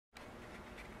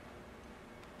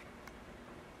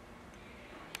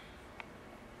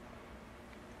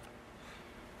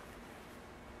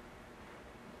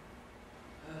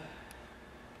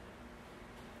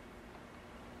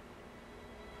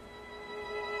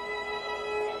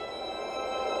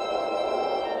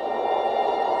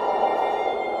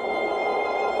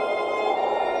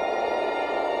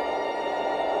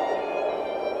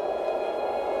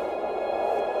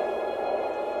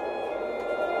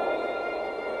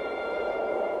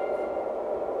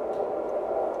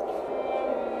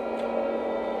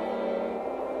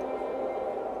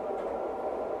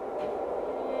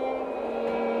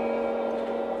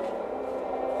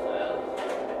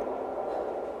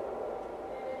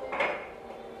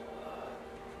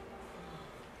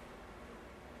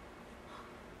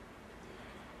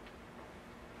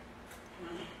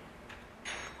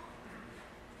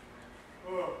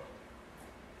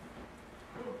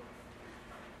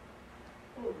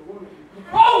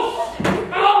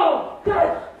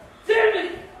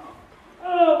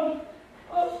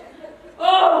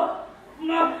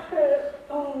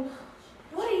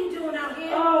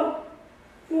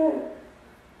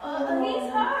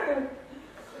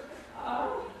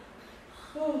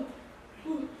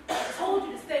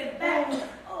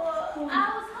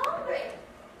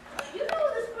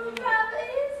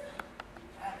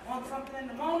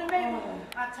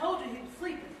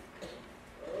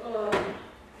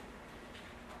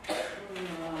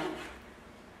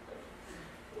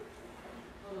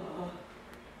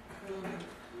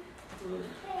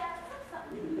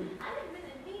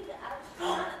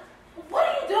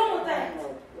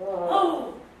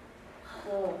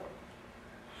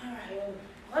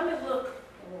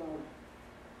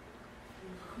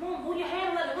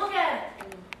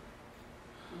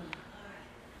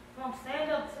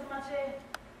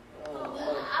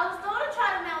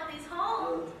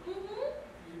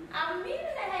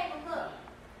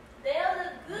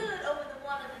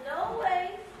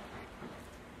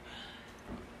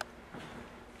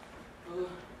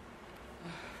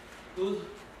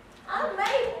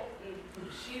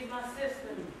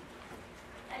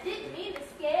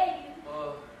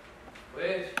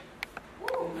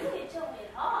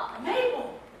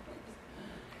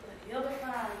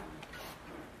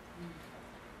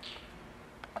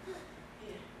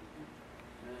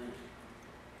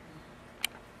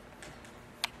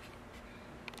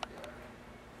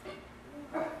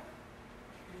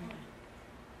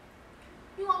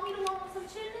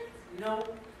No.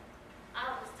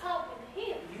 I was talking to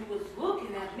him. You was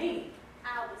looking at me.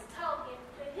 I was talking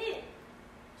to him.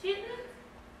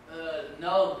 Chitlins?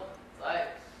 No.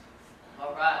 Thanks.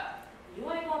 All right.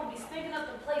 You ain't gonna be stinking up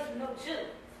the place with no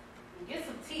chitlins. Get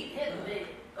some teeth, hit the bed.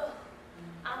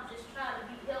 I'm just trying to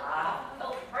be helpful.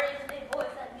 Those praising their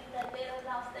voice at me like they done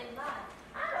lost their mind.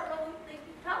 I don't know who you think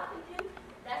you're talking to.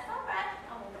 That's all right.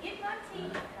 I'm going to get my teeth.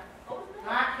 And I'm supposed to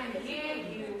I can hear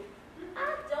you. I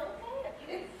don't care. You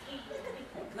can eat it.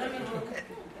 Let me look.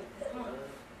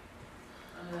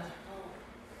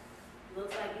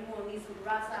 Looks like you gonna need some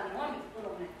peroxide on me to put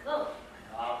on that coat.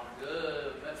 I'm good,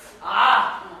 man.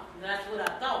 That's what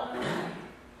I thought.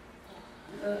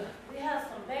 We have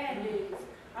some band-aids.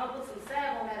 I'll put some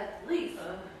salve on that at the least.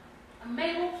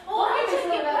 Mabel, I give me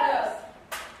some of that.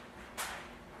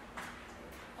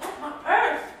 Oh, my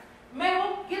purse.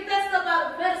 Mabel, get that stuff out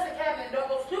of the medicine cabinet and don't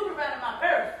go snooping around in my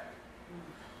purse.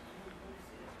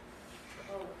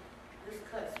 Oh, this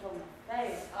cut's from my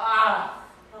face.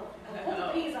 Put the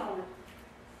peas on it.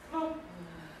 Come on.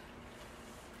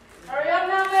 Hurry up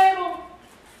now, Mabel.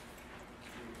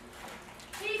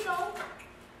 Chico.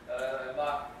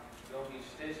 Doc, don't need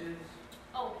stitches?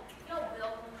 Oh, you're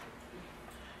welcome.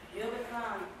 You'll be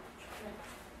fine.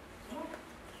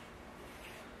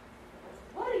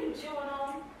 What are you chewing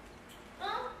on?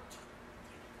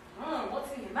 Huh?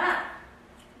 What's in your mouth?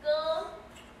 Gum.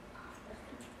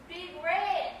 Big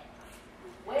red.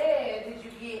 Where did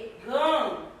you get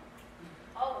gum?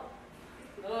 Oh,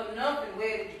 Nothing.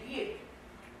 Where did you get it?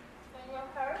 from your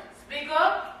purse? Speak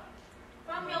up.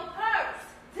 From your purse.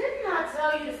 Didn't I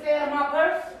tell you to stay out of my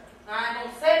purse? I ain't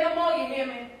gonna say no more, you hear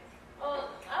me?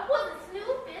 I wasn't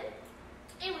snooping.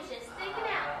 It was just sticking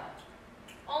out.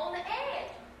 On the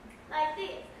edge. Like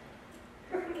this.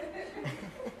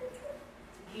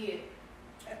 Yeah.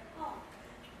 Oh.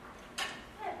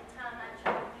 Every time I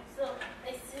try to do something,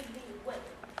 they send me away.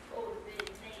 Go to bed,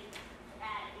 Mabel.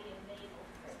 Out of here, Mabel.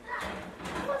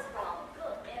 What's wrong with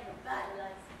gum? Everybody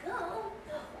likes gum.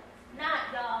 Not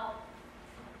dog.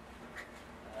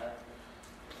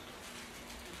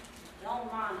 Don't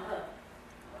mind her.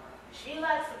 She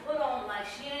likes to put on like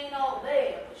she ain't all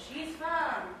there, but she's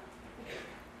fine.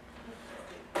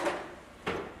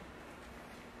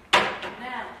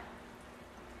 Now,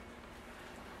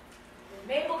 when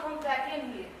Mabel comes back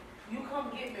in here, you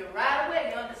come get me right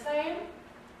away, you understand?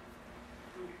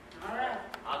 All right.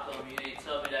 How come you didn't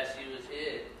tell me that she was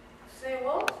here? Say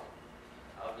what?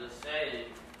 I was just saying,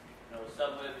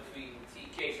 somewhere between tea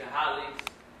cakes and holidays,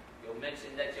 you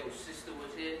mentioned that your sister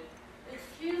was here.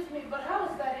 Excuse me, but how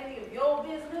is that any of your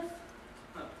business?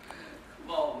 Come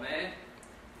on, man.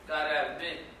 You gotta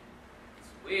admit, it's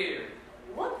weird.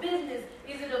 What business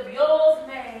is it of yours,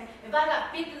 man, if I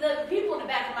got 50 other people in the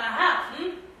back of my house,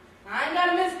 I ain't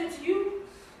gotta mention it to you.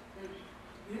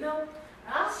 You know,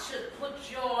 I should put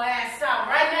your ass out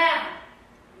right now.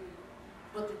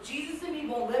 But the Jesus in me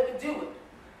won't let me do it.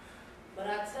 But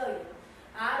I tell you,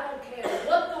 I don't care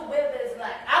what the weather is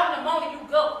like. Out in the moment you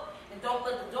go. And don't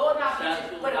let the door knock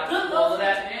hit you with a good low.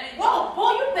 Whoa,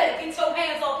 boy, you better get your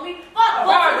hands off me. All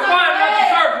right, quiet like a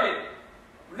serpent.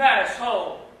 An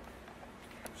asshole.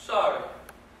 Sorry.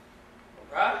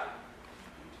 Right?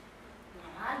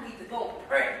 I need to go and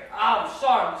pray. I'm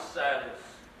sorry, Miss Silas.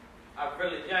 I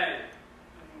really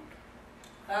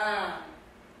am.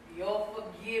 You're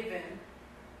forgiven.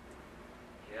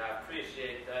 Yeah, I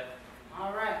appreciate that.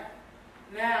 All right.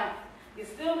 Now, you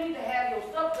still need to have your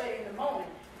stuff ready in the morning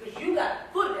because you got to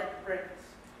put it at the breakfast.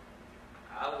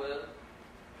 I will.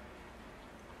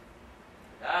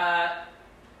 Bye.